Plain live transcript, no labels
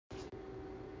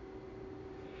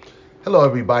Hello,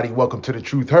 everybody. Welcome to The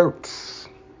Truth Hurts.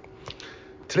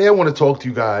 Today, I want to talk to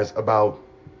you guys about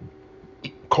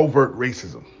covert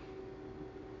racism.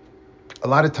 A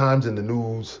lot of times in the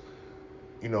news,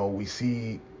 we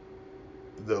see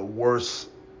the worst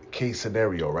case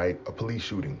scenario, right? A police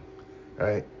shooting,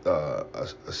 right? A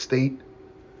state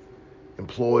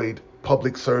employed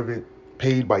public servant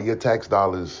paid by your tax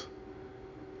dollars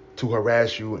to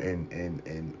harass you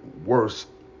and worse,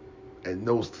 in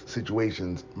those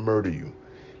situations, murder you.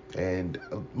 And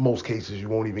most cases, you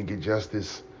won't even get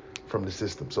justice from the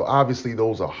system. So obviously,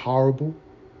 those are horrible.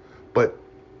 But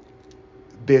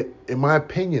in my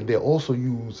opinion, they're also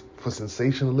used for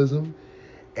sensationalism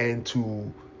and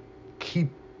to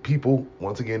keep people,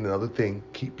 once again, another thing,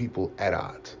 keep people at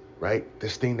odds, right?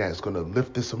 This thing that's going to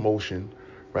lift this emotion,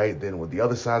 right? Then what the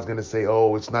other side's going to say,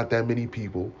 oh, it's not that many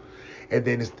people. And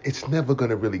then it's never going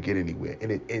to really get anywhere.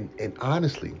 And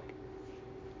honestly,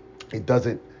 it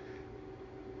doesn't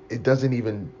it doesn't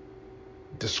even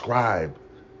describe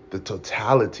the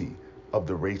totality of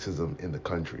the racism in the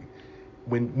country.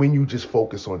 When you just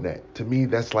focus on that, to me,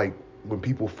 that's like when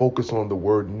people focus on the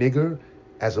word nigger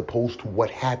as opposed to what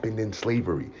happened in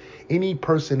slavery. Any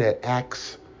person that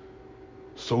acts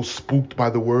so spooked by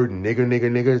the word nigger,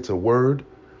 nigger, nigger, it's a word,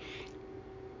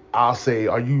 I'll say,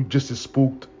 are you just as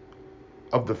spooked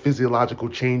of the physiological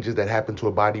changes that happen to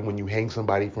a body when you hang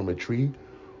somebody from a tree,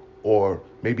 or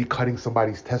maybe cutting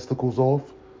somebody's testicles off,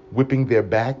 whipping their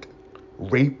back,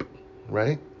 rape,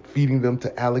 right? Feeding them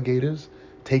to alligators,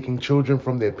 taking children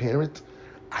from their parents?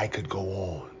 I could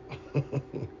go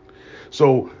on.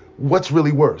 So, what's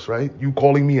really worse, right? You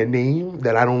calling me a name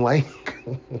that I don't like,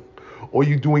 or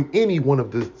you doing any one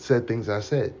of the said things I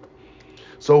said?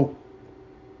 So,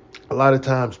 a lot of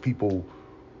times people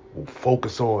will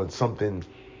focus on something,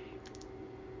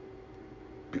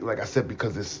 like I said,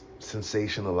 because it's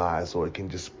sensationalized or it can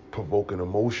just provoke an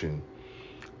emotion,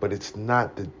 but it's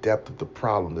not the depth of the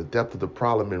problem. The depth of the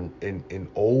problem in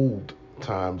old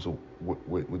times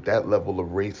with that level of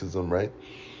racism, right,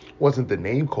 wasn't the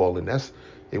name calling.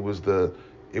 It was the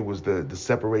the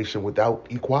separation without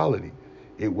equality.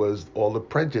 It was all the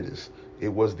prejudice. It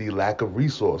was the lack of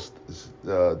resource,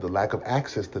 the lack of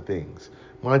access to things.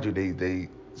 Mind you, they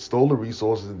stole the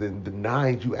resources and then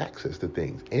denied you access to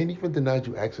things, and even denied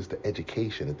you access to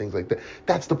education and things like that.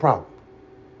 That's the problem.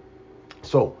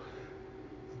 So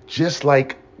just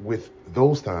like with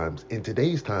those times, in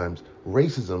today's times,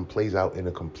 racism plays out in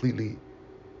a completely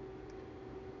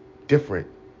different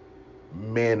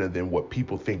manner than what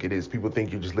people think it is. People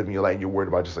think you're just living your life and you're worried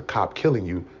about just a cop killing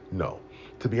you. No.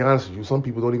 To be honest with you, some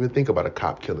people don't even think about a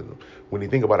cop killing them. When they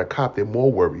think about a cop, they're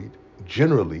more worried,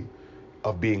 generally,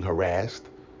 of being harassed,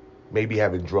 maybe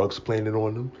having drugs planted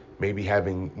on them, maybe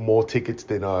having more tickets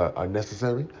than are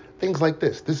necessary. Things like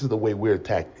this. This is the way we're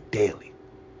attacked daily.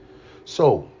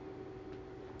 So,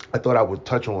 I thought I would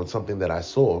touch on something that I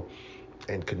saw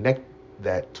and connect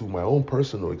that to my own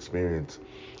personal experience,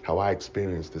 how I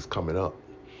experienced this coming up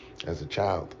as a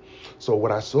child. So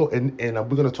what I saw, and we're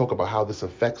going to talk about how this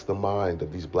affects the mind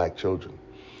of these black children.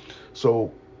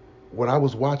 So what I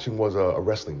was watching was a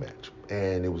wrestling match,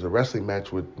 and it was a wrestling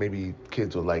match with maybe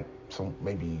kids of like some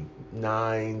maybe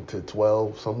 9 to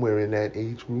 12, somewhere in that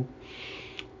age group,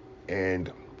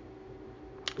 and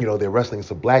they're wrestling.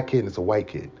 It's a black kid and it's a white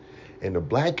kid, and the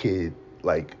black kid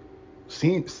like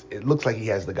seems it looks like he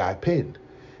has the guy pinned.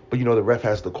 But the ref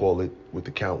has to call it with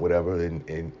the count, whatever,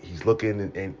 and he's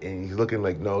looking and he's looking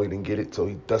like no, he didn't get it, so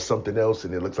he does something else,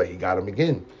 and it looks like he got him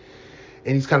again.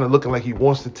 And he's kind of looking like he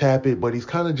wants to tap it, but he's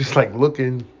kind of just like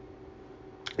looking,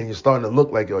 and you're starting to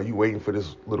look like, are you waiting for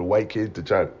this little white kid to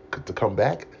try to come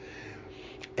back?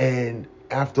 And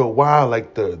after a while,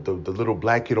 like the little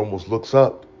black kid almost looks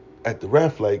up at the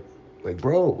ref, like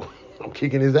bro, I'm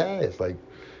kicking his ass, like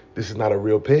this is not a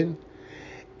real pin.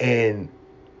 And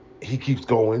he keeps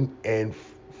going, and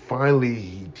finally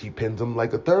he pins him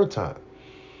like a third time.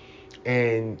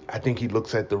 And I think he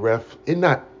looks at the ref, and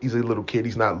not, he's a little kid,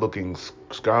 he's not looking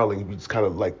scarling, he's kind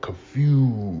of like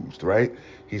confused, right?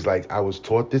 He's like, I was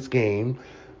taught this game,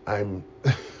 I'm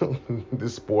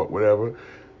this sport, whatever.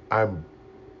 I'm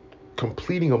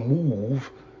completing a move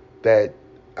that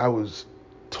I was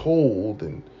told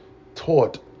and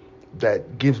taught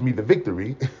that gives me the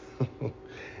victory.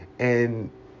 And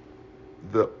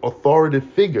the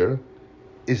authoritative figure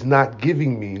is not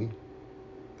giving me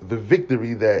the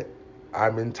victory that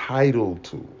I'm entitled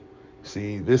to.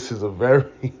 See, this is a very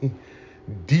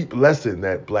deep lesson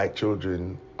that black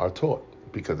children are taught,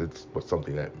 because it's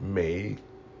something that may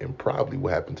and probably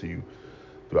will happen to you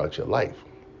throughout your life.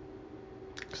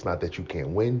 It's not that you can't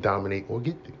win, dominate, or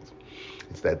get things.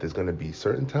 It's that there's going to be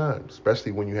certain times,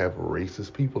 especially when you have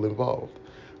racist people involved,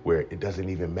 where it doesn't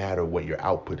even matter what your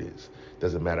output is. It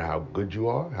doesn't matter how good you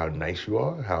are, how nice you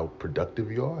are, how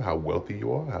productive you are, how wealthy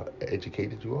you are, how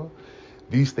educated you are.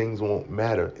 These things won't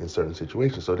matter in certain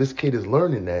situations. So this kid is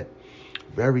learning that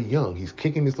very young. He's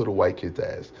kicking this little white kid's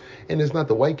ass. And it's not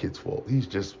the white kid's fault. He's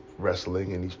just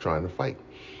wrestling and he's trying to fight.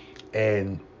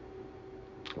 And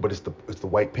but it's the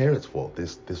white parents' fault.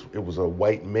 This it was a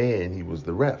white man, he was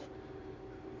the ref.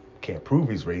 Can't prove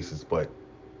he's racist, but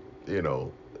you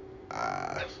know,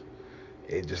 uh,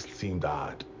 it just seemed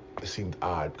odd. It seemed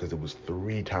odd because it was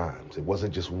 3 times. It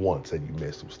wasn't just once that you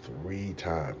missed. It was 3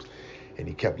 times. And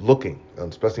he kept looking,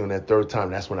 especially on that third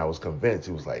time. That's when I was convinced.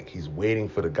 It was like he's waiting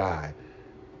for the guy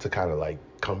to kind of like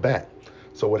come back.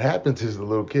 So what happens is the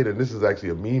little kid, and this is actually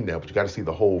a meme now, but you got to see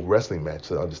the whole wrestling match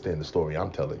to understand the story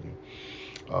I'm telling you.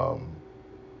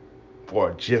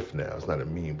 Or a GIF now. It's not a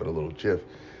meme, but a little GIF.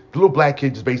 The little black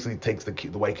kid just basically takes the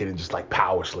white kid and just like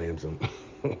power slams him,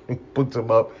 puts him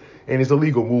up, and it's a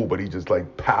legal move, but he just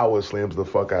like power slams the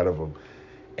fuck out of him,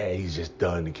 and he's just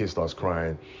done. The kid starts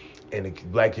crying, and the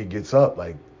black kid gets up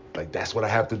like that's what I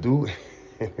have to do.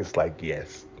 And it's like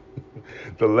yes.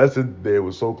 The lesson there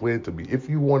was so clear to me. If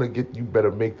you want to get, you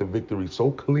better make the victory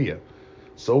so clear,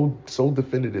 so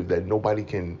definitive that nobody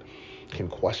can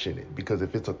question it. Because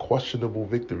if it's a questionable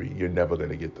victory, you're never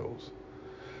gonna get those.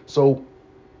 So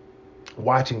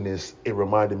watching this, it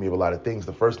reminded me of a lot of things.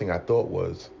 The first thing I thought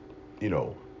was, you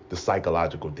know, the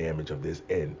psychological damage of this.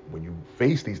 And when you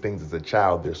face these things as a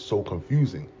child, they're so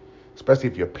confusing, especially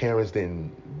if your parents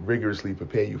didn't rigorously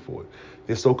prepare you for it.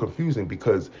 They're so confusing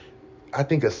because I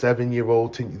think a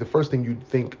 7-year-old, the first thing you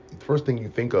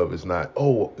think of is not,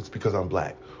 oh, it's because I'm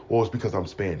black, or it's because I'm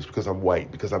Spanish, because I'm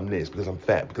white, because I'm this, because I'm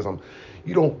fat, because I'm.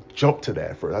 You don't jump to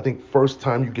that first. I think first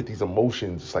time you get these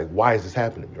emotions, it's like, why is this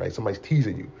happening to me, right? Somebody's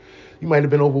teasing you. You might have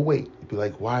been overweight. You'd be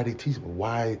like, why are they teasing me?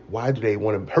 Why do they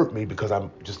want to hurt me because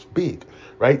I'm just big,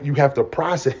 right? You have to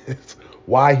process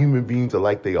why human beings are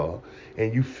like they are,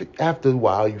 and after a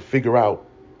while you figure out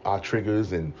our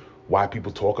triggers and why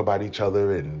people talk about each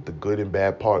other and the good and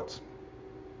bad parts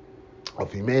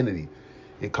of humanity.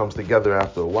 It comes together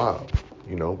after a while,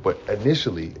 but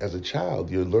initially as a child,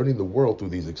 you're learning the world through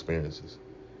these experiences.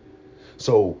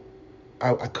 So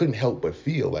I couldn't help but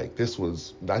feel like this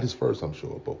was not his first, I'm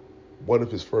sure, but one of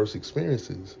his first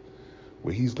experiences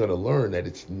where he's going to learn that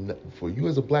it's not, for you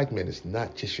as a black man, it's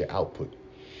not just your output.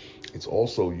 It's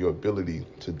also your ability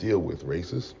to deal with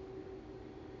racists,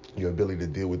 your ability to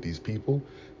deal with these people.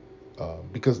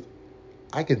 Because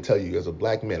I can tell you, as a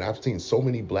black man, I've seen so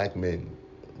many black men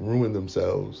ruin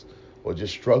themselves or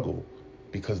just struggle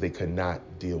because they could not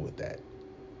deal with that.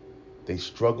 They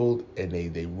struggled and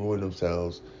they ruined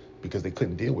themselves because they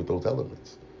couldn't deal with those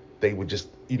elements. They were just,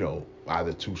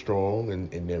 either too strong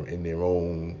in their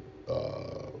own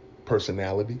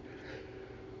personality,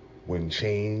 wouldn't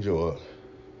change or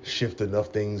shift enough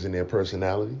things in their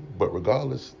personality. But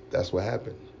regardless, that's what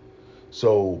happened.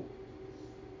 So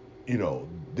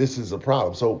this is a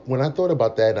problem. So when I thought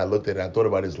about that and I looked at it, I thought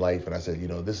about his life and I said,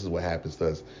 this is what happens to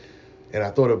us. And I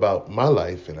thought about my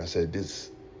life and I said,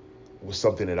 this was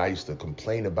something that I used to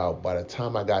complain about by the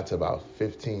time I got to about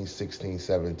 15, 16,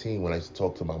 17, when I used to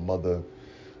talk to my mother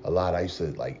a lot. I used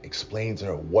to like explain to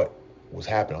her what was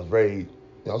happening.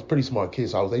 I was a pretty smart kid,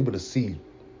 so I was able to see.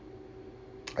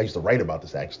 I used to write about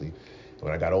this actually. And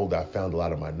when I got older, I found a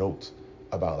lot of my notes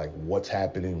about like what's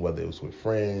happening, whether it was with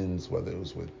friends, whether it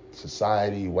was with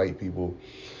society, white people.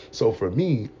 So for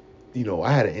me,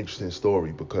 I had an interesting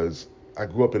story because I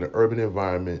grew up in an urban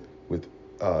environment with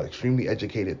extremely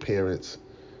educated parents.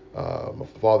 My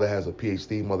father has a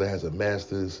PhD, mother has a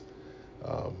master's,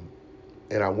 um,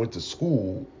 and I went to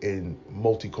school in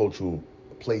multicultural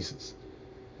places.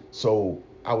 So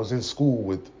I was in school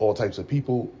with all types of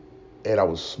people, and I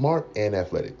was smart and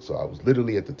athletic. So I was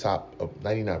literally at the top of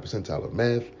 99 percentile of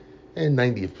math and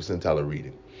 90th percentile of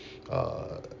reading.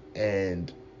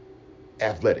 And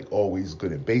athletic, always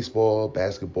good in baseball,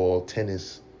 basketball,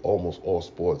 tennis, almost all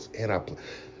sports. And I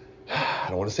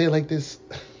don't want to say it like this.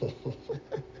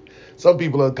 Some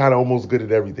people are kind of almost good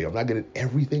at everything. I'm not good at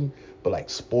everything, but like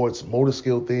sports, motor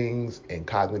skill things, and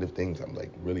cognitive things, I'm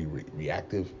like really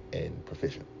reactive and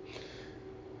proficient.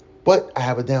 But I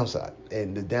have a downside,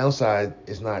 and the downside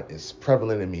is not as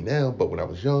prevalent in me now. But when I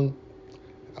was young,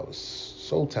 I was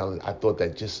so talented. I thought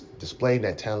that just displaying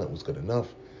that talent was good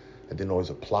enough. I didn't always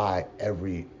apply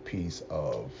every piece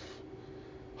of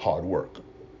hard work,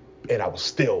 and I was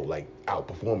still like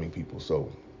outperforming people. So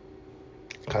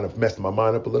kind of messed my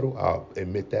mind up a little. I'll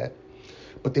admit that.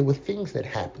 But there were things that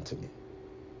happened to me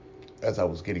as I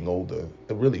was getting older,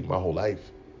 and really my whole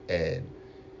life, and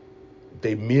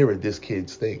they mirrored this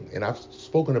kid's thing. And I've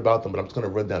spoken about them, but I'm just going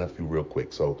to run down a few real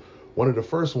quick. So one of the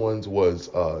first ones was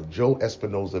Joe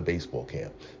Espinoza baseball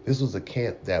camp. This was a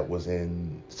camp that was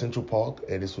in Central Park,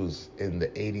 and this was in the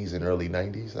 80s and early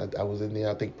 90s. I was in there,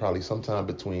 I think probably sometime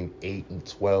between 8 and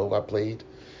 12 I played.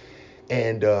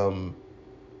 And,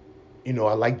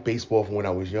 I liked baseball from when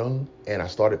I was young. And I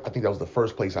think that was the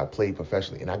first place I played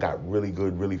professionally. And I got really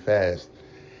good really fast.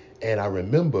 And I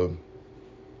remember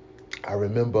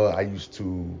I used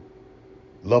to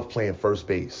love playing first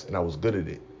base, and I was good at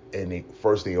it. And the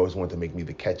first thing, they always wanted to make me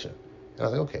the catcher. And I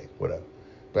was like, okay, whatever.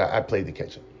 But I played the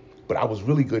catcher. But I was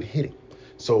really good hitting.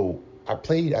 So I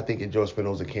played, I think, in Joe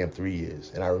Spinoza camp 3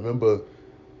 years. And I remember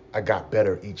I got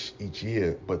better each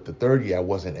year, but the third year I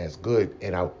wasn't as good,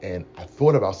 and I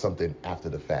thought about something after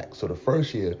the fact. So the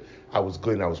first year I was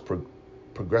good, and I was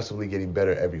progressively getting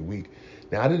better every week.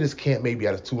 Now out of this camp, maybe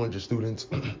out of 200 students,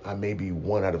 I may be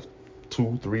one out of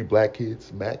two, three black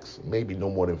kids max, maybe no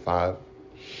more than five.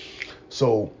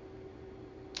 So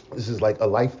this is like a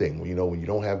life thing. When you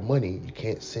don't have money, you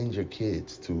can't send your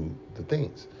kids to the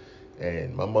things.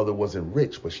 And my mother wasn't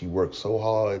rich, but she worked so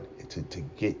hard to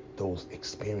get those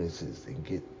experiences and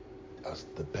get us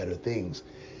the better things.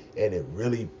 And it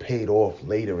really paid off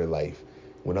later in life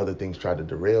when other things tried to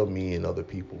derail me and other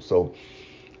people. So,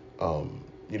 I'm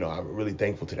really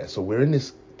thankful to that. So we're in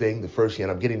this thing the first year,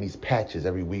 and I'm getting these patches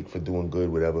every week for doing good,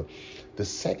 whatever. The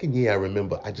second year, I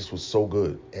remember I just was so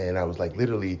good. And I was like,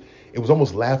 literally, it was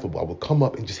almost laughable. I would come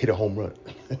up and just hit a home run.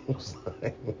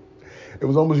 It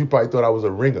was almost, you probably thought I was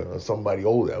a ringer or somebody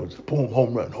older. I was just boom,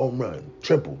 home run,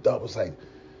 triple, double. It's like,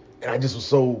 and I just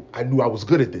was I knew I was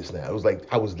good at this now. It was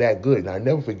like I was that good. And I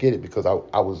never forget it because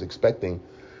I was expecting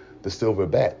the silver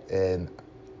bat. And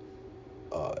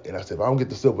I said, if I don't get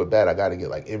the silver bat, I got to get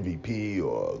like MVP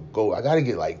or gold. I got to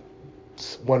get like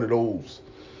one of those,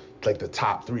 like the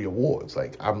top three awards.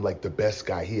 Like I'm like the best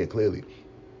guy here, clearly.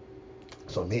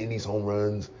 So I'm hitting these home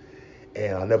runs.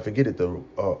 And I'll never forget it. The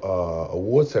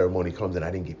award ceremony comes and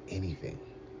I didn't get anything.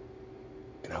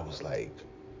 And I was like,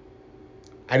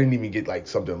 I didn't even get like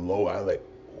something low. I was like,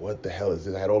 what the hell is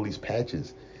this? I had all these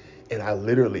patches. And I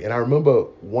remember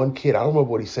one kid, I don't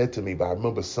remember what he said to me, but I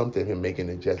remember something, him making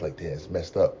a jest like, damn, it's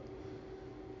messed up.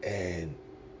 And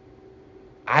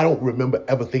I don't remember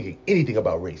ever thinking anything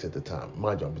about race at the time.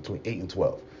 Mind you, I'm between 8 and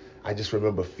 12. I just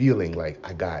remember feeling like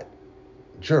I got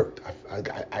jerked.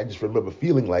 I just remember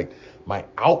feeling like my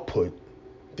output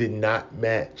did not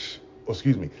match, or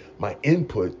excuse me, my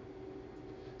input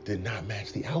did not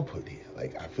match the output here.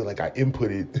 Like I feel like I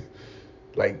inputted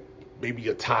like maybe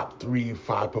a top 3,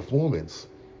 5 performance,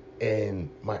 and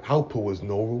my output was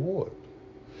no reward.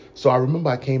 So I remember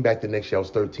I came back the next year. I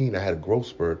was 13. I had a growth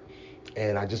spurt,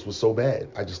 and I just was so bad.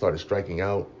 I just started striking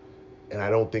out, and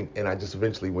I just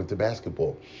eventually went to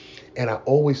basketball. And I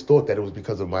always thought that it was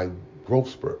because of my growth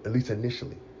spurt, at least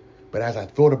initially. But as I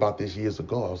thought about this years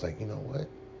ago, I was like, you know what?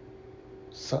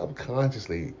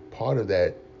 Subconsciously, part of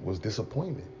that was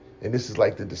disappointment. And this is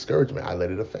like the discouragement. I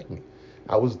let it affect me.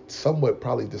 I was somewhat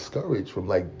probably discouraged from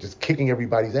like just kicking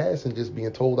everybody's ass and just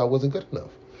being told I wasn't good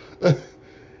enough.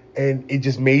 And it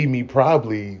just made me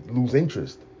probably lose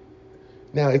interest.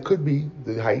 Now, it could be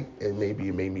the height, and maybe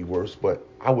it made me worse, but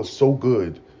I was so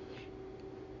good.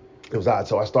 It was odd.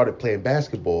 So I started playing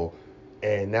basketball,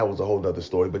 and that was a whole other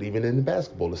story. But even in the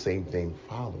basketball, the same thing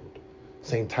followed.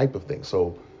 Same type of thing.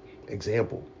 So,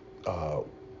 example, uh,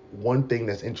 one thing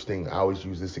that's interesting, I always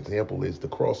use this example, is the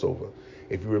crossover.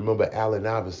 If you remember Allen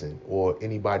Iverson or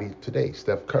anybody today,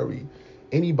 Steph Curry,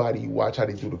 anybody, you watch how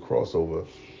they do the crossover,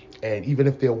 and even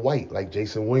if they're white, like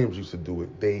Jason Williams used to do it,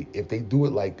 if they do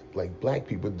it like black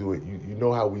people do it, you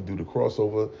know how we do the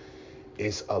crossover.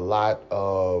 It's a lot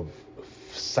of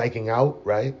psyching out,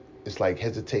 right? It's like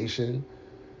hesitation,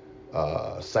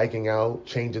 psyching out,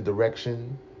 change of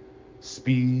direction,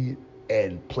 speed,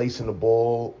 and placing the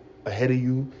ball ahead of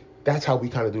you. That's how we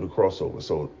kind of do the crossover.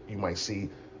 So you might see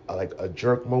like a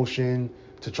jerk motion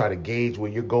to try to gauge where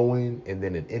you're going, and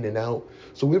then an in and out.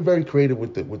 So we're very creative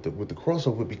with the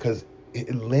crossover because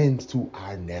it lends to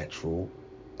our natural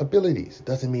abilities. It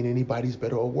doesn't mean anybody's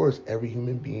better or worse. Every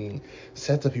human being,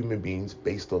 sets of human beings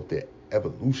based off their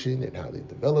evolution and how they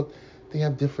develop, they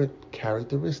have different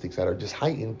characteristics that are just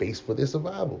heightened based for their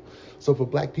survival. So for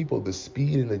black people, the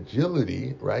speed and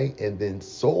agility, right? And then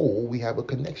soul, we have a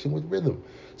connection with rhythm.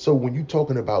 So when you're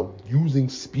talking about using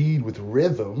speed with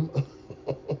rhythm,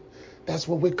 that's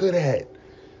what we're good at.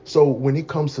 So when it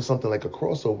comes to something like a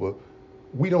crossover,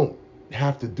 we don't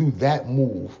have to do that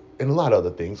move and a lot of other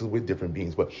things because we're different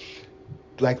beings. But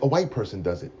like a white person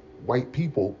does it. White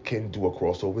people can do a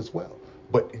crossover as well.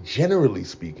 But generally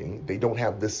speaking, they don't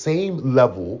have the same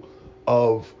level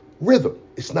of rhythm.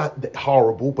 It's not that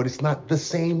horrible, but it's not the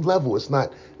same level. It's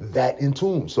not that in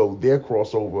tune. So their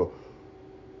crossover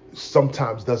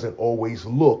sometimes doesn't always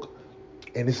look,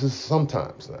 and this is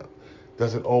sometimes now,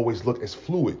 doesn't always look as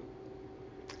fluid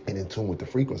and in tune with the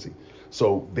frequency.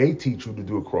 So they teach you to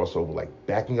do a crossover like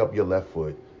backing up your left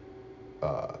foot,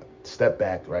 step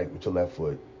back, right, with your left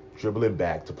foot, dribbling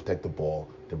back to protect the ball,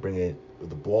 then bringing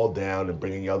the ball down and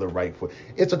bringing your other right foot.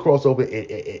 It's a crossover.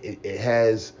 It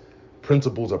has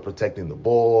principles of protecting the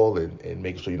ball and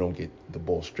making sure you don't get the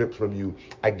ball stripped from you.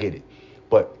 I get it.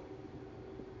 But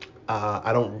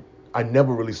I don't. I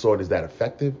never really saw it as that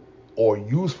effective or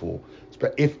useful,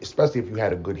 especially if you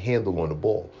had a good handle on the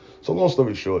ball. So long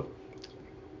story short,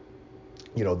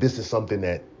 this is something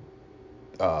that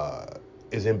uh,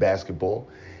 is in basketball,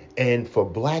 and for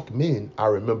black men, I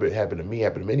remember it happened to me,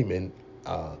 happened to many men.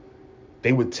 Uh,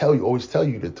 they would always tell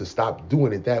you to stop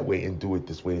doing it that way and do it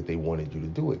this way that they wanted you to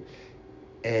do it.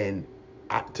 And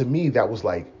to me, that was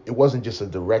like, it wasn't just a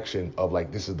direction of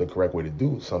like, this is the correct way to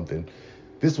do something.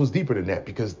 This was deeper than that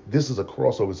because this is a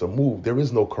crossover, it's a move. There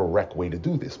is no correct way to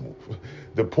do this move.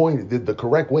 The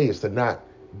correct way is to not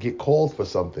get called for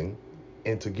something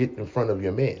and to get in front of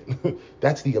your man.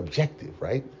 That's the objective,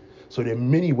 right? So there are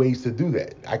many ways to do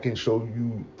that. I can show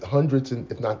you hundreds and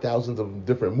if not thousands of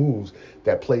different moves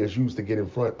that players use to get in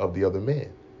front of the other man.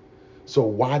 So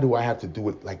why do I have to do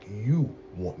it like you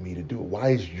want me to do it?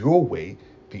 Why is your way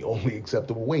the only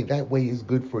acceptable way? That way is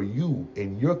good for you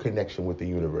and your connection with the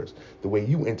universe, the way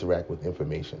you interact with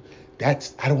information. I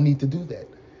don't need to do that.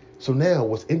 So now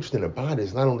what's interesting about it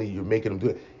is not only you're making them do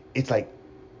it, it's like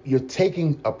you're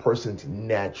taking a person's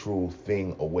natural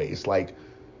thing away. It's like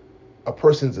a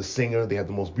person's a singer, they have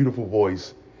the most beautiful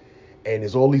voice, and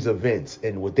there's all these events,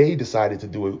 and what they decided to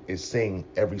do is sing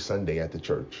every Sunday at the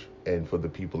church and for the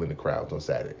people in the crowds on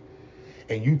Saturday.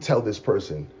 And you tell this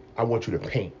person, I want you to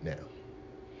paint now.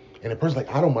 And the person's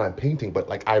like, I don't mind painting, but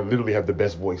like I literally have the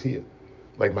best voice here.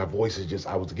 Like my voice is just,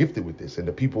 I was gifted with this. And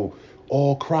the people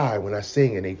all cry when I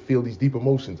sing and they feel these deep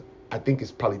emotions. I think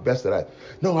it's probably best that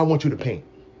no, I want you to paint.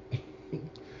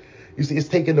 You see, it's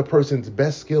taking the person's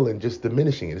best skill and just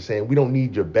diminishing it. It's saying, we don't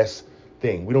need your best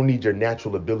thing. We don't need your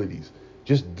natural abilities.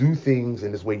 Just do things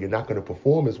in this way. You're not going to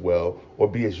perform as well or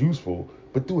be as useful,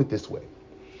 but do it this way.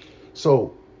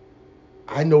 So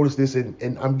I noticed this,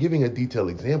 and I'm giving a detailed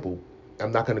example.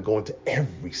 I'm not going to go into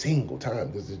every single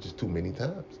time. This is just too many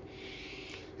times.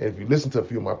 And if you listen to a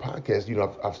few of my podcasts,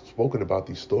 I've spoken about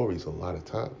these stories a lot of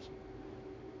times.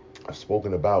 I've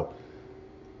spoken about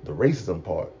the racism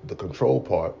part, the control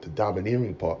part, the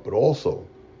domineering part, but also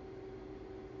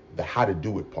the how to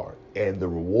do it part and the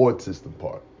reward system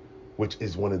part, which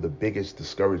is one of the biggest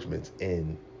discouragements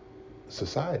in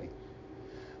society.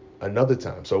 Another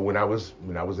time, so when I was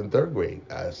in third grade,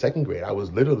 second grade, I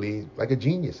was literally like a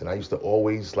genius, and I used to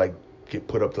always like get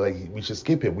put up to like, we should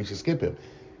skip him, we should skip him.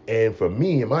 And for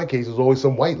me, in my case, it was always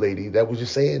some white lady that was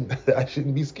just saying that I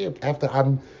shouldn't be skipped after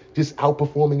I'm just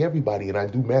outperforming everybody, and I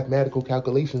do mathematical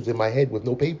calculations in my head with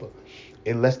no paper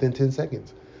in less than 10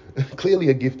 seconds. Clearly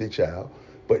a gifted child,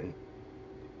 but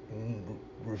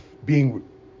being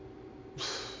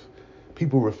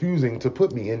people refusing to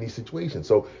put me in these situations.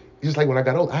 So just like when I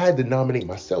got old, I had to nominate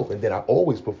myself, and then I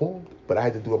always performed, but I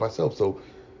had to do it myself. So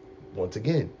once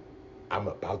again, I'm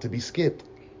about to be skipped,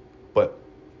 but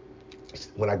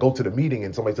when I go to the meeting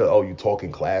and somebody says, "Oh, you talk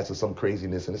in class," or some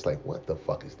craziness, and it's like, what the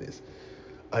fuck is this?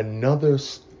 Another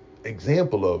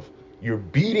example of you're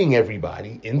beating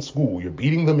everybody in school, you're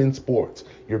beating them in sports,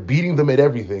 you're beating them at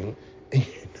everything, and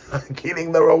you're not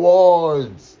getting the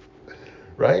rewards,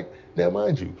 right? Now,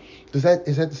 mind you, is that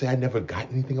to say I never got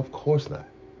anything? Of course not.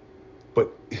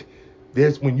 But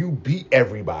when you beat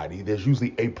everybody, there's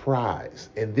usually a prize,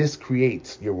 and this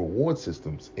creates your reward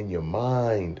systems in your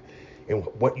mind and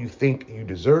what you think you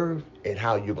deserve and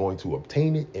how you're going to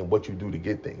obtain it and what you do to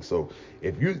get things. So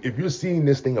if you're seeing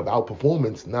this thing of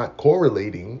outperformance not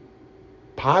correlating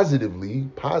positively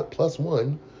plus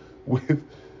one with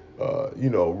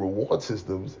reward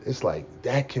systems, it's like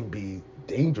that can be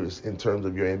dangerous in terms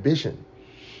of your ambition.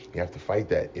 You have to fight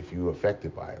that if you're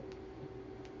affected by it.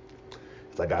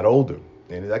 As I got older,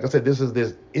 and like I said,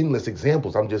 there's endless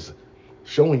examples. I'm just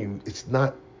showing you it's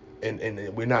not, and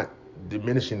we're not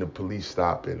diminishing the police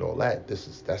stop and all that.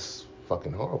 That's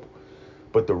fucking horrible.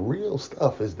 But the real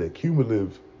stuff is the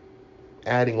cumulative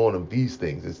adding on of these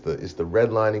things. It's the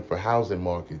redlining for housing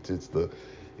markets. It's the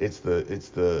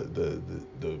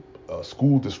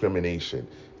school discrimination,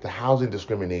 the housing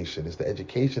discrimination. It's the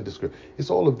education discrimination. It's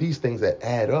all of these things that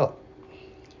add up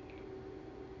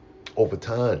over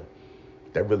time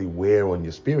that really wear on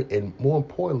your spirit and more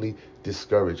importantly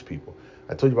discourage people.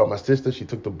 I told you about my sister. She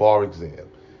took the bar exam.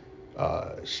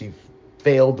 She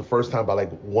failed the first time by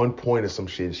like 1 point or some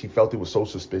shit. She felt it was so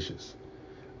suspicious.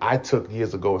 I took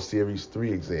years ago a Series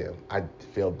 3 exam. I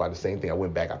failed by the same thing. I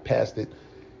went back, I passed it.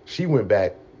 She went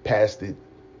back, passed it.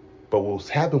 But what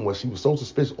happened was she was so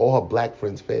suspicious, all her black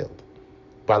friends failed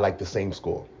by like the same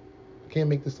score. Can't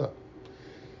make this up.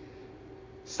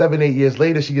 7, 8 years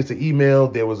later, she gets an email.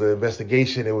 There was an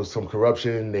investigation. There was some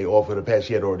corruption. They offered a pass.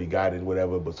 She had already got it,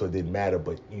 whatever, but so it didn't matter.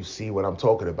 But you see what I'm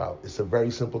talking about. It's a very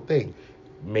simple thing.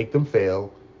 Make them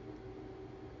fail.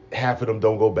 Half of them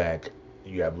don't go back.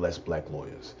 You have less black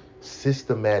lawyers.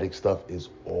 Systematic stuff is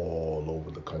all over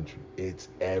the country. It's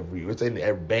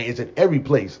in every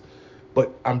place.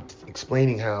 But I'm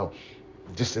explaining how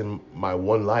just in my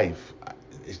one life,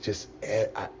 it's just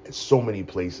so many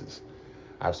places.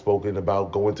 I've spoken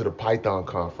about going to the Python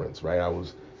conference, right?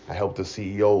 I helped the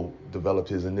CEO develop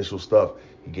his initial stuff.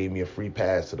 He gave me a free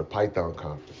pass to the Python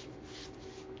conference.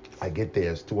 I get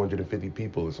there, it's 250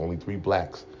 people, it's only 3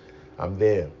 blacks. I'm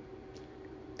there.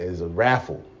 There's a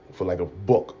raffle for like a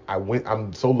book.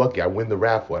 I'm so lucky I win the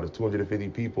raffle out of 250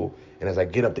 people. And as I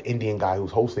get up, the Indian guy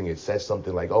who's hosting it says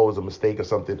something like, oh, it was a mistake or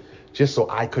something, just so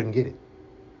I couldn't get it.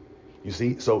 You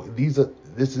see? So this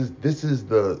is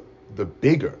the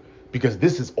bigger, because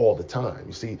this is all the time.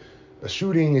 You see, a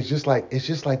shooting is just like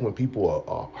when people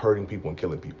are hurting people and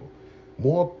killing people.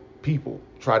 More people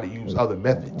try to use other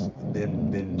methods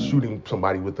than shooting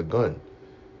somebody with a gun,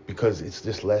 because it's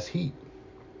just less heat.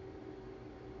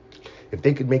 If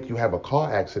they could make you have a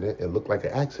car accident and look like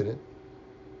an accident,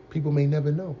 people may never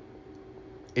know.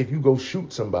 If you go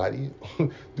shoot somebody,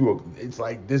 it's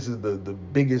like this is the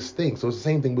biggest thing. So it's the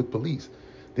same thing with police.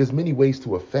 There's many ways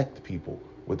to affect people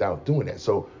without doing that.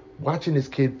 So watching this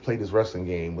kid play this wrestling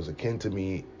game was akin to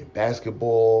me in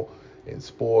basketball, in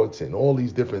sports, and all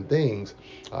these different things.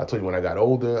 I told you when I got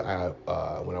older,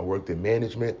 when I worked in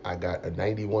management, I got a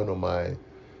 91 on my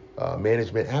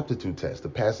management aptitude test. The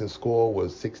passing score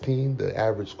was 16. The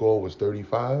average score was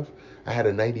 35. I had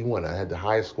a 91. I had the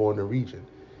highest score in the region.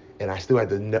 And I still had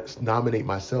to nominate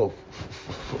myself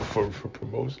for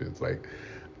promotions. Like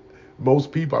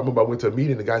most people, I remember I went to a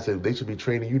meeting, the guy said, they should be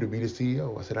training you to be the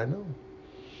CEO. I said, I know.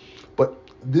 But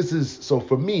so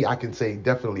for me, I can say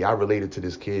definitely I related to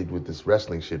this kid with this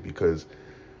wrestling shit, because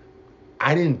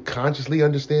I didn't consciously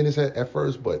understand this at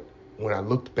first, but when I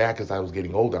looked back as I was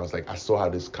getting older, I was like, I saw how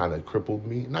this kind of crippled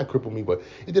me. Not crippled me, but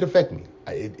it did affect me.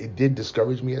 It did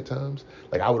discourage me at times.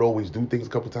 Like I would always do things a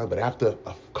couple times, but after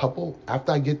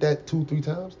I get that 2, 3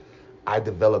 times, I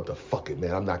developed a fuck it,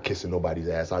 man. I'm not kissing nobody's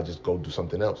ass. I'll just go do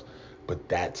something else. But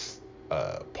that's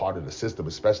part of the system,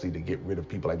 especially to get rid of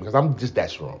people like me, because I'm just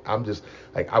that strong. I'm just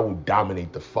like, I will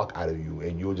dominate the fuck out of you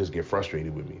and you'll just get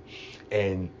frustrated with me.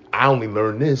 And I only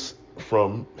learned this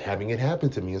from having it happen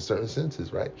to me in certain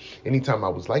senses, right? Anytime I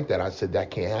was like that, I said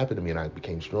that can't happen to me, and I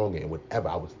became stronger. And whatever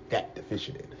I was that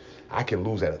deficient in, I can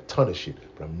lose at a ton of shit,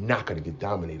 but I'm not gonna get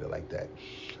dominated like that.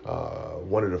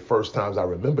 One of the first times I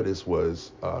remember this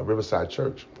was Riverside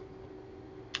Church,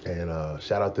 and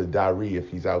shout out to Diary if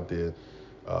he's out there.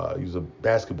 He was a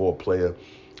basketball player,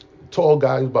 tall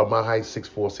guy. He was about my height,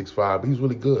 6'4", 6'5", but he was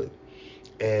really good.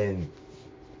 And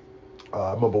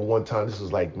I remember one time, this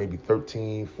was like maybe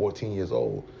 13, 14 years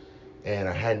old, and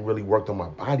I hadn't really worked on my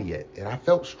body yet. And I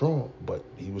felt strong, but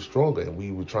he was stronger, and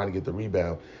we were trying to get the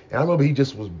rebound. And I remember he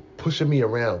just was pushing me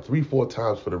around 3, 4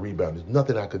 times for the rebound. There's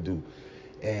nothing I could do.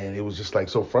 And it was just like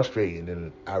so frustrating.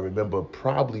 And I remember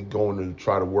probably going to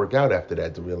try to work out after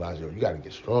that to realize, yo, you got to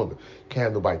get stronger. Can't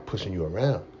have nobody pushing you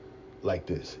around like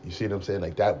this. You see what I'm saying?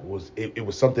 Like that was, it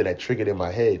was something that triggered in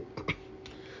my head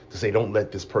to say, don't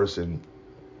let this person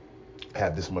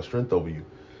have this much strength over you.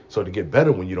 So to get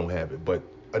better when you don't have it. But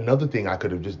another thing I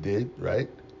could have just did, right,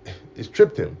 is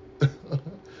tripped him.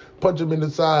 Punch him in the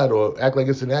side or act like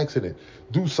it's an accident.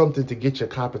 Do something to get your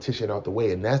competition out the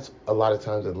way. And that's a lot of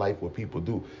times in life what people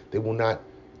do. They will not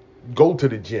go to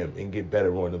the gym and get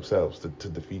better on themselves to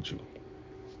defeat you.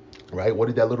 Right? What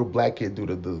did that little black kid do?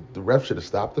 The ref should have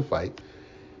stopped the fight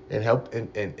and helped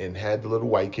and had the little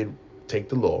white kid take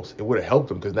the loss. It would have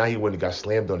helped him, because now he wouldn't have got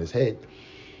slammed on his head.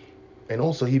 And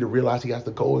also he'd have realized he has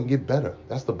to go and get better.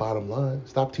 That's the bottom line.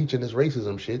 Stop teaching this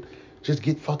racism shit. Just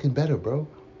get fucking better, bro.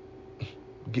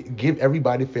 Give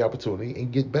everybody a fair opportunity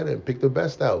and get better and pick the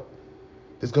best out.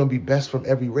 There's going to be best from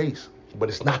every race, but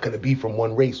it's not going to be from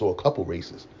one race or a couple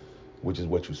races, which is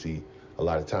what you see a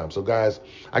lot of times. So guys,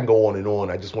 I can go on and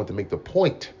on. I just want to make the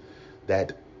point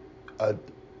that but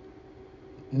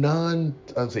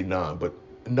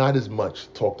not as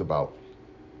much talked about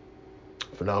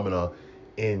phenomena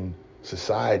in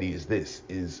society is this,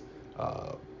 is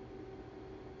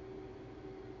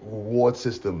reward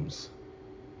systems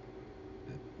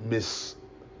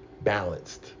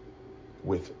misbalanced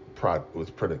with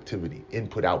with productivity.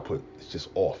 Input output is just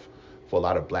off for a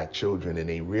lot of black children, and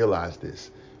they realize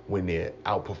this when they're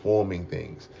outperforming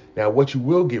things. Now, what you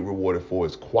will get rewarded for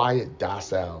is quiet,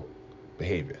 docile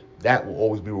behavior. That will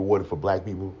always be rewarded for black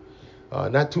people.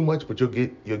 Not too much, but you'll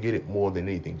get it more than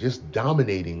anything. Just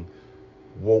dominating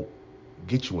won't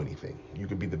get you anything. You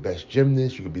could be the best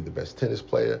gymnast, you could be the best tennis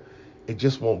player. It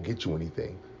just won't get you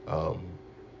anything.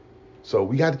 So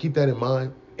we got to keep that in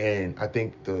mind. And I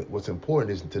think what's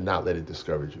important is to not let it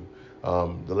discourage you.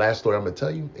 The last story I'm gonna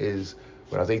tell you is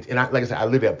when I was 18, and like I said, I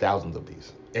lived up thousands of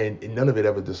these, and none of it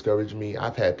ever discouraged me.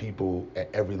 I've had people at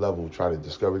every level try to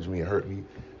discourage me and hurt me.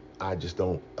 I just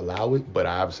don't allow it, but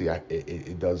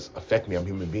it does affect me. I'm a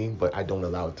human being, but I don't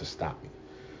allow it to stop me.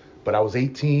 But I was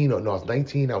 18, or no, I was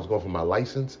 19. I was going for my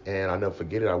license, and I'll never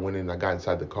forget it. I went in, I got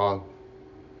inside the car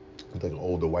with like an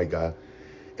older white guy,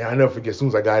 and I never forget. As soon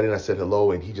as I got in, I said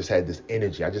hello, and he just had this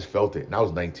energy. I just felt it, and I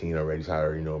was 19 already, so I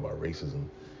already know about racism.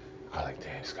 I like,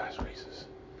 damn, this guy's racist.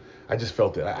 I just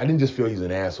felt it. I didn't just feel he's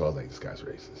an asshole. I was like, this guy's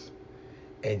racist.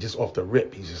 And just off the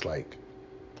rip, he's just like,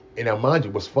 and now mind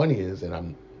you, what's funny is,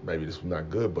 and maybe this was not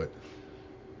good, but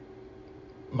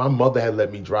my mother had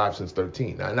let me drive since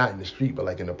 13. Now, not in the street, but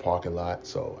like in the parking lot.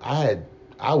 So I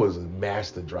was a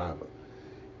master driver.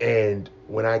 And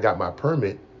when I got my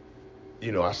permit,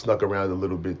 I snuck around a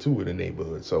little bit too in the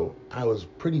neighborhood. So I was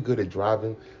pretty good at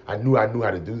driving. I knew how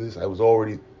to do this. I was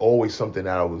already always something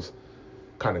that I was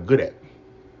kind of good at.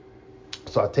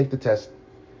 So I take the test,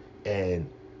 and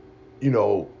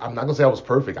I'm not gonna say I was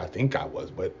perfect. I think I was,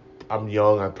 but I'm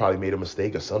young. I probably made a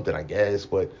mistake or something, I guess.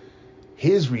 But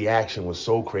his reaction was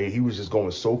so crazy. He was just going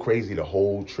so crazy the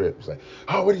whole trip. It's like,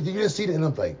 oh, what did you just see that? And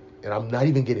I'm like, and I'm not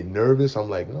even getting nervous. I'm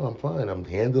like, no, I'm fine. I'm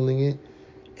handling it.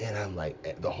 And I'm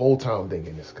like, the whole time I'm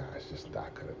thinking, this guy's just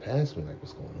not gonna pass me. Like,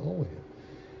 what's going on with him?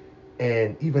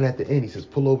 And even at the end, he says,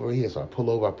 pull over here. So I pull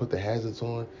over. I put the hazards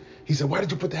on. He said, why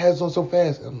did you put the hazards on so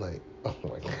fast? I'm like, oh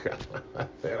my God. I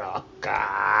said, oh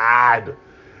God.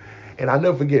 And I'll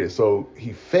never forget it. So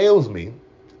he fails me,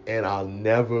 and I'll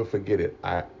never forget it.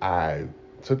 I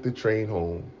took the train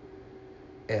home,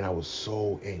 and I was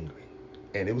so angry.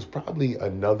 And it was probably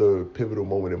another pivotal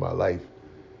moment in my life,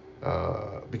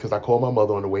 because I called my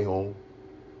mother on the way home,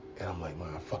 and I'm like,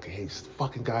 man, I fucking hate these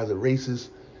fucking guys are racist.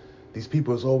 These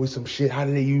people is always some shit. How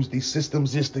do they use these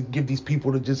systems just to give these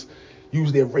people to just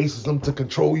use their racism to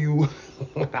control you?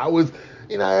 I was,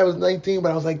 I was 19,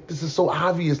 but I was like, this is so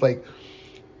obvious. Like,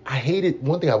 I hated,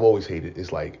 one thing I've always hated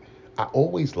is like, I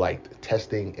always liked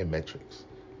testing and metrics.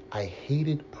 I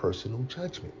hated personal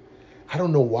judgment. I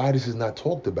don't know why this is not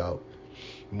talked about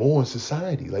more in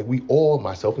society. Like, we all,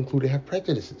 myself included, have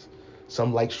prejudices.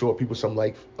 Some like short people, some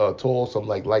like tall, some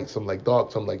like light, some like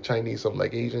dark, some like Chinese, some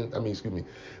like Asian.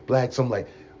 Black. Some like,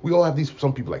 we all have these.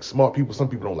 Some people like smart people. Some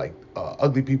people don't like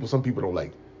ugly people. Some people don't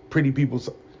like pretty people.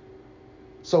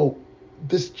 So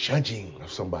this judging of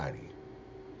somebody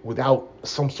without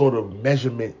some sort of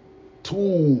measurement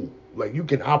tool, like, you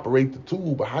can operate the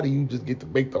tool, but how do you just get to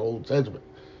make the whole judgment?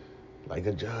 Like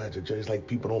a judge, like,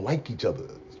 people don't like each other.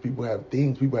 People have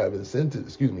things, people have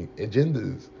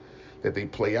agendas that they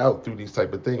play out through these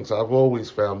type of things. So I've always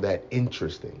found that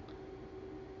interesting,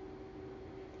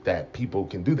 that people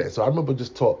can do that. So I remember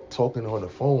just talking on the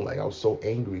phone, like, I was so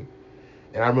angry.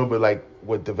 And I remember, like,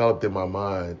 what developed in my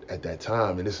mind at that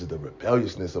time, and this is the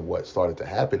rebelliousness of what started to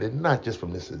happen, and not just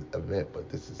from this event, but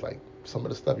this is like some of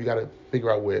the stuff you got to figure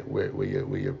out where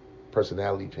your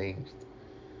personality changed.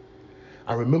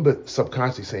 I remember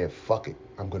subconsciously saying, fuck it,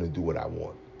 I'm going to do what I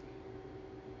want.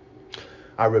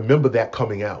 I remember that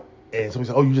coming out. And somebody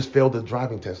said, oh, you just failed the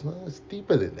driving test. No, it's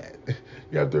deeper than that.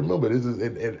 You have to remember, this is,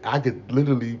 and I could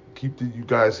literally keep you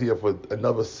guys here for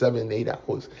another 7-8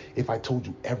 hours if I told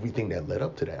you everything that led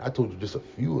up to that. I told you just a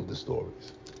few of the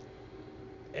stories.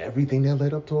 Everything that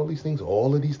led up to all these things,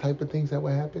 all of these type of things that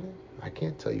were happening, I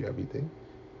can't tell you everything.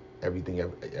 Every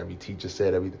teacher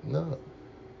said everything. No,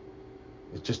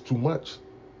 it's just too much.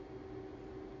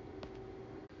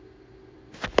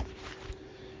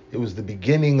 It was the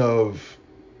beginning of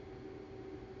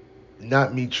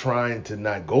not me trying to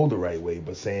not go the right way,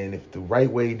 but saying, if the right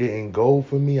way didn't go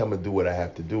for me, I'm gonna do what I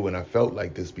have to do. And I felt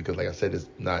like this because, like I said, it's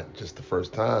not just the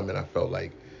first time. And I felt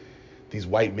like these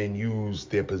white men use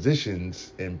their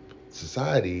positions in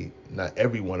society, not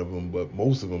every one of them, but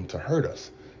most of them, to hurt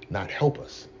us, not help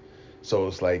us. So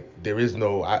it's like, there is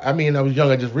no, I mean, I was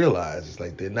young, I just realized, it's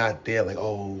like, they're not there like,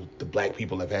 oh, the black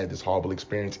people have had this horrible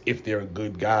experience. If they're a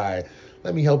good guy,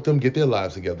 let me help them get their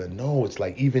lives together. No, it's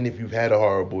like, even if you've had a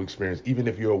horrible experience, even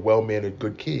if you're a well-mannered,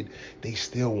 good kid, they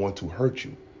still want to hurt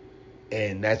you.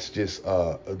 And that's just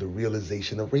the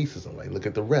realization of racism. Like, look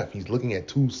at the ref. He's looking at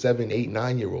 2, 7, 8,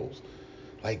 9-year-olds.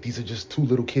 Like, these are just two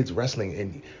little kids wrestling,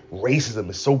 and racism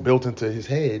is so built into his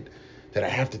head that I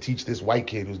have to teach this white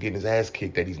kid who's getting his ass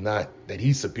kicked that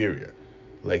he's superior.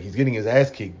 Like, he's getting his ass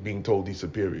kicked being told he's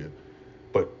superior.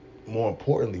 But more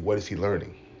importantly, what is he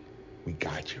learning? We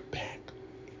got your back.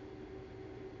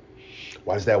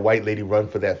 Why does that white lady run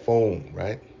for that phone,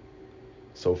 right?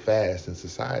 So fast in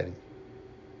society.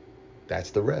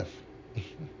 That's the ref.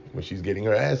 When she's getting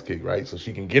her ass kicked, right? So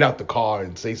she can get out the car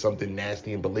and say something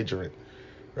nasty and belligerent,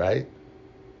 right?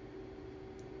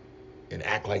 And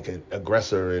act like an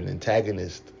aggressor and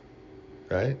antagonist,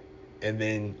 right? And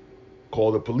then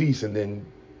call the police and then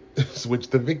switch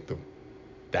the victim.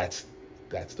 That's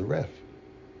the ref.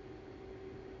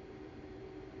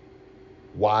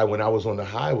 Why, when I was on the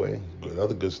highway,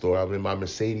 another good story, I'm in my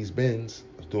Mercedes Benz.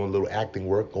 I was doing a little acting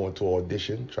work, going to an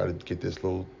audition, try to get this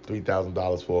little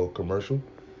 $3,000 for a commercial.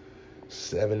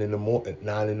 9 in the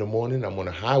morning, I'm on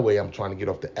the highway. I'm trying to get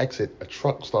off the exit. A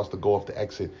truck starts to go off the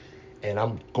exit, and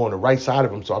I'm going the right side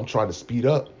of him, so I'm trying to speed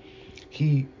up.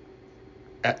 He,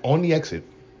 on the exit,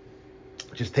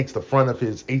 just takes the front of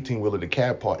his 18-wheeler, the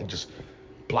cab part, and just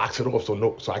blocks it off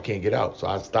so I can't get out. So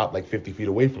I stopped like 50 feet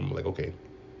away from him. Like, okay,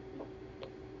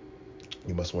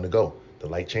 you must want to go. The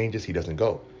light changes, he doesn't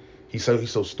go. He's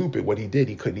so stupid. What he did,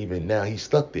 he couldn't even. Now he's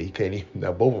stuck there. He can't even.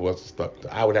 Now both of us are stuck.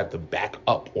 I would have to back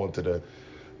up onto the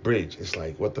bridge. It's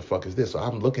like, what the fuck is this? So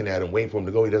I'm looking at him, waiting for him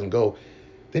to go. He doesn't go.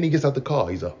 Then he gets out the car.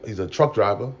 He's a truck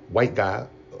driver, white guy,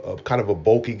 kind of a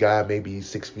bulky guy, maybe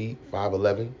 6 feet,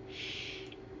 5'11".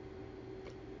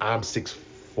 I'm 6'4",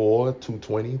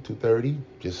 220, 230.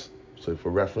 Just so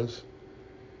for reference,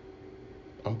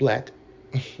 I'm black.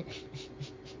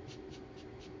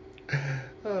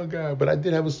 Oh God! But I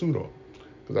did have a suit on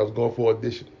because I was going for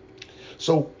audition.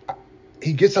 So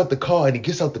he gets out the car, and he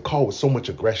gets out the car with so much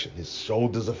aggression. His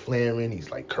shoulders are flaring. He's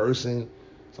like cursing.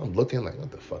 So I'm looking like,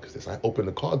 what the fuck is this? I open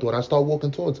the car door and I start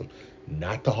walking towards him.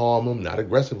 Not to harm him, not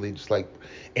aggressively, just like,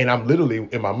 and I'm literally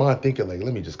in my mind thinking like,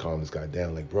 let me just calm this guy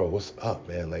down. Like, bro, what's up,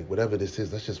 man? Like, whatever this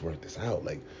is, let's just work this out.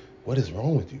 Like, what is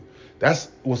wrong with you? That's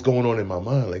what's going on in my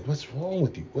mind. Like, what's wrong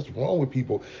with you? What's wrong with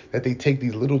people that they take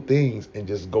these little things and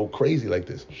just go crazy like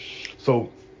this?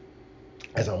 So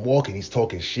as I'm walking, he's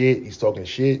talking shit. He's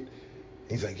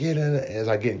like, yeah, nah, nah. As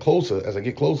I get closer,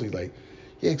 he's like,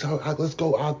 yeah, let's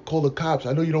go. I'll call the cops.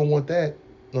 I know you don't want that.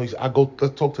 No, he's,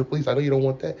 let's talk to the police. I know you don't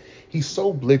want that. He's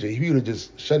so belligerent. If he would have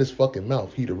just shut his fucking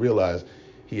mouth, he'd have realized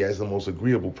he has the most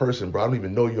agreeable person, bro. I don't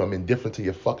even know you. I'm indifferent to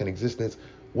your fucking existence.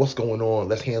 What's going on?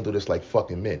 Let's handle this like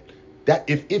fucking men. That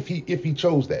if he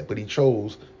chose that, but he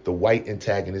chose the white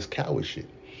antagonist coward shit,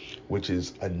 which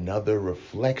is another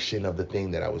reflection of the thing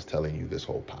that I was telling you this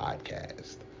whole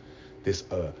podcast. This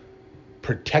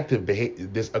protective behavior,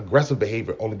 this aggressive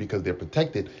behavior, only because they're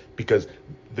protected, because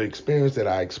the experience that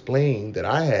I explained that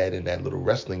I had and that little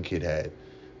wrestling kid had,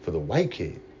 for the white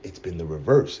kid, it's been the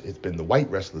reverse. It's been the white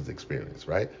wrestler's experience,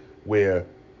 right? Where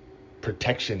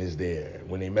protection is there.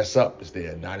 When they mess up, it's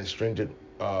there. Not as stringent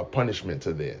punishments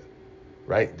are there,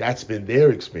 right? That's been their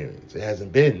experience. It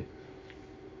hasn't been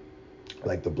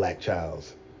like the black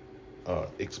child's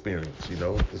experience,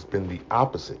 It's been the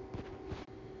opposite.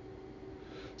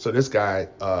 So this guy,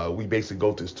 we basically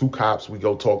go to, there's two cops. We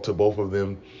go talk to both of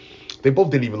them. They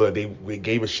both didn't even look. They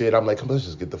gave a shit. I'm like, come on, let's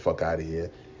just get the fuck out of here.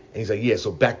 And he's like, yeah,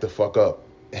 so back the fuck up.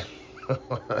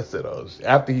 I said, oh shit.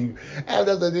 After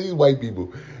I said, these white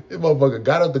people, this motherfucker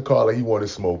got out the car like he wanted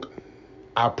smoke.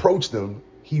 I approached him.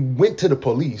 He went to the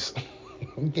police.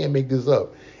 We can't make this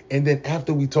up. And then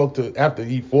after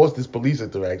he forced this police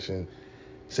interaction,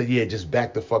 said, yeah, just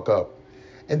back the fuck up.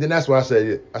 And then that's why I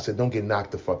said, don't get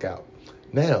knocked the fuck out.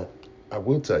 Now, I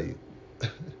will tell you,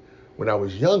 when I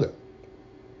was younger,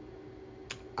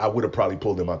 I would have probably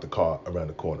pulled him out the car around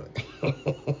the corner.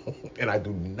 And I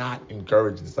do not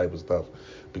encourage this type of stuff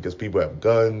because people have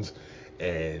guns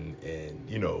and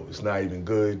it's not even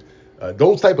good.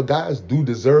 Those type of guys do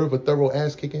deserve a thorough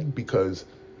ass kicking because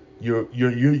you're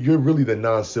really the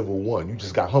non-civil one. You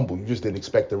just got humble. You just didn't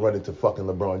expect to run into fucking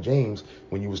LeBron James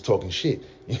when you was talking shit.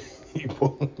 You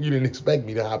didn't expect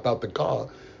me to hop out the car.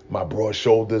 My broad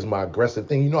shoulders, my aggressive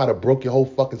thing. You know I'd have broke your whole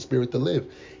fucking spirit to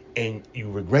live. And you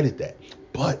regretted that.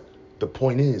 But the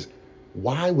point is,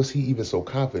 why was he even so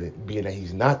confident, being that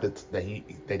he's not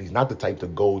he's not the type to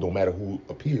go no matter who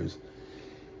appears?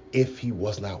 If he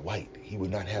was not white, he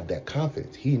would not have that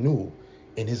confidence. He knew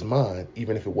in his mind,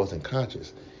 even if it wasn't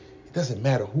conscious, it doesn't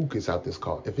matter who gets out this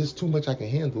car. If it's too much I can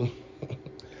handle,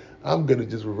 I'm going to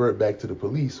just revert back to the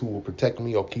police who will protect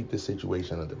me or keep this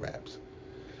situation under wraps.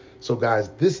 So guys,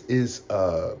 this is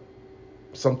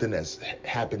something that's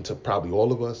happened to probably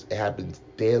all of us. It happens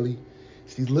daily.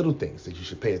 It's these little things that you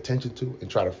should pay attention to and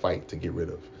try to fight to get rid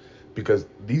of, because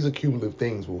these accumulative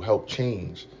things will help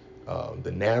change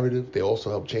the narrative. They also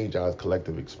help change our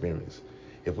collective experience.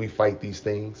 If we fight these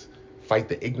things, fight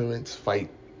the ignorance, fight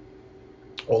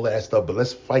all of that stuff, but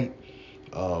let's fight,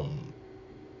 um,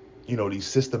 these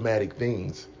systematic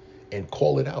things and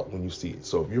call it out when you see it.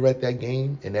 So if you're at that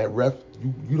game and that ref,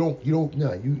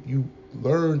 you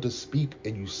learn to speak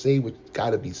and you say what's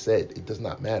got to be said. It does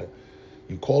not matter.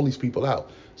 You call these people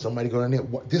out. Somebody go in there.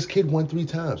 This kid won 3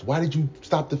 times. Why did you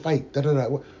stop the fight? Da, da,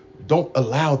 da. Don't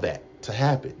allow that to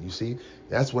happen. You see,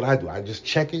 that's what I do. I just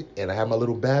check it and I have my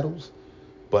little battles.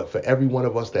 But for every one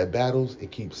of us that battles,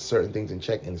 it keeps certain things in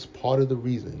check, and it's part of the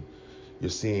reason you're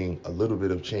seeing a little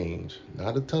bit of change.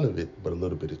 Not a ton of it, but a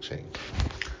little bit of change.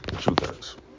 The truth hurts.